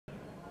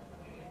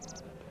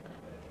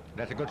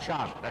That's a good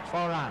shot. That's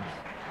 4 runs.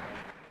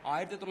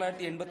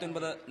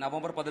 1989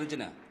 November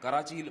 15-ന്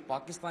കറാച്ചിയിൽ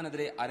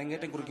പാകിസ്ഥാനെതിരെ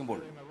അരങ്ങേറ്റം കുറിക്കുമ്പോൾ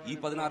ഈ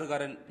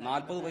 16-കാരൻ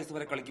 40 വയസ്സ്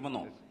വരെ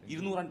കളിക്കുമെന്നോ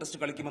 200 റൺ ടെസ്റ്റ്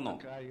കളിക്കുമെന്നോ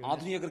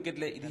ആധുനിക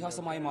ക്രിക്കറ്റിലെ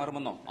ഇതിഹാസമായി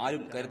മാറുമെന്നോ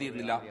ആരും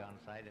കരുതിയിരുന്നില്ല.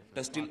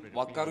 ടെസ്റ്റിൽ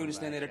വക്കാർ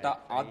യൂനിസിനെ നേരിട്ട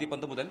ആദ്യ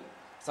പന്ത് മുതൽ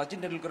സച്ചിൻ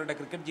ടെണ്ടുൽക്കറുടെ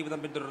ക്രിക്കറ്റ്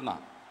ജീവിതം പിന്തുടരുന്ന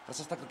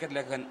പ്രശസ്ത ക്രിക്കറ്റ്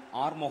ലേഖകൻ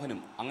ആർ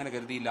മോഹനും അങ്ങനെ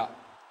കരുതിയില്ല.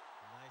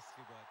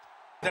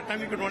 That time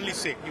you could only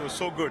say he was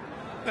so good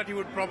that he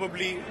would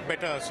probably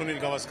better Sunil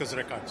Gavaskar's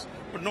records.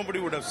 But nobody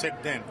would have said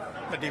then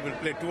that he will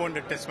play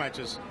 200 test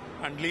matches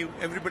and leave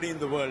everybody in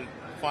the world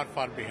far,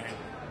 far behind.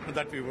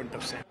 That we wouldn't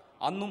have said.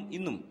 അന്നും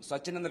ഇന്നും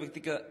സച്ചിൻ എന്ന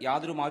വ്യക്തിക്ക്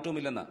യാതൊരു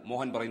മാറ്റവുമില്ലെന്ന്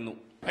മോഹൻ പറയുന്നു.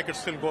 I could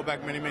still go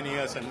back many, many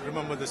years and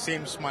remember the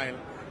same smile,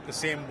 the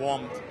same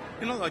warmth,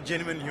 a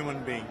genuine human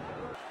being.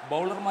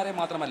 ബൌളർമാരെ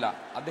മാത്രമല്ല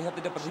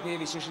അദ്ദേഹത്തിന്റെ പ്രതിഭയെ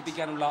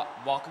വിശേഷിപ്പിക്കാനുള്ള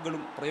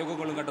വാക്കുകളും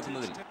പ്രയോഗങ്ങളും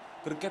കണ്ടെത്തുന്നതിൽ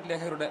ക്രിക്കറ്റ്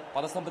ലേഖകരുടെ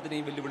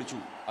പദസമ്പത്തിനെയും വെല്ലുവിളിച്ചു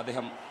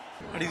അദ്ദേഹം.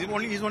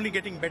 He's only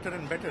getting better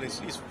and better.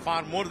 He's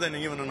far more than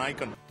even an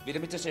icon.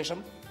 വിരമിച്ച ശേഷം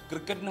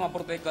ക്രിക്കറ്റിനും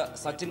അപ്പുറത്തേക്ക്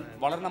സച്ചിൻ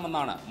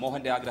വളരണമെന്നാണ്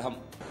മോഹന്റെ ആഗ്രഹം.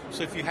 So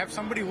if you have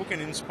somebody who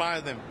can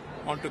inspire them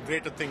onto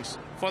greater things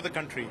for the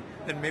country,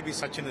 then maybe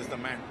Sachin is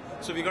the man.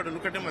 So we got to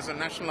look at him as a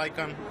national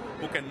icon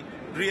who can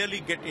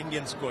really get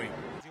Indians going.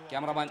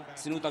 Cameraman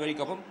Sinu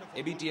തകഴിക്കൊപ്പം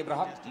AB T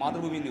Abraham,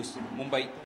 Mathrubhumi news, Mumbai.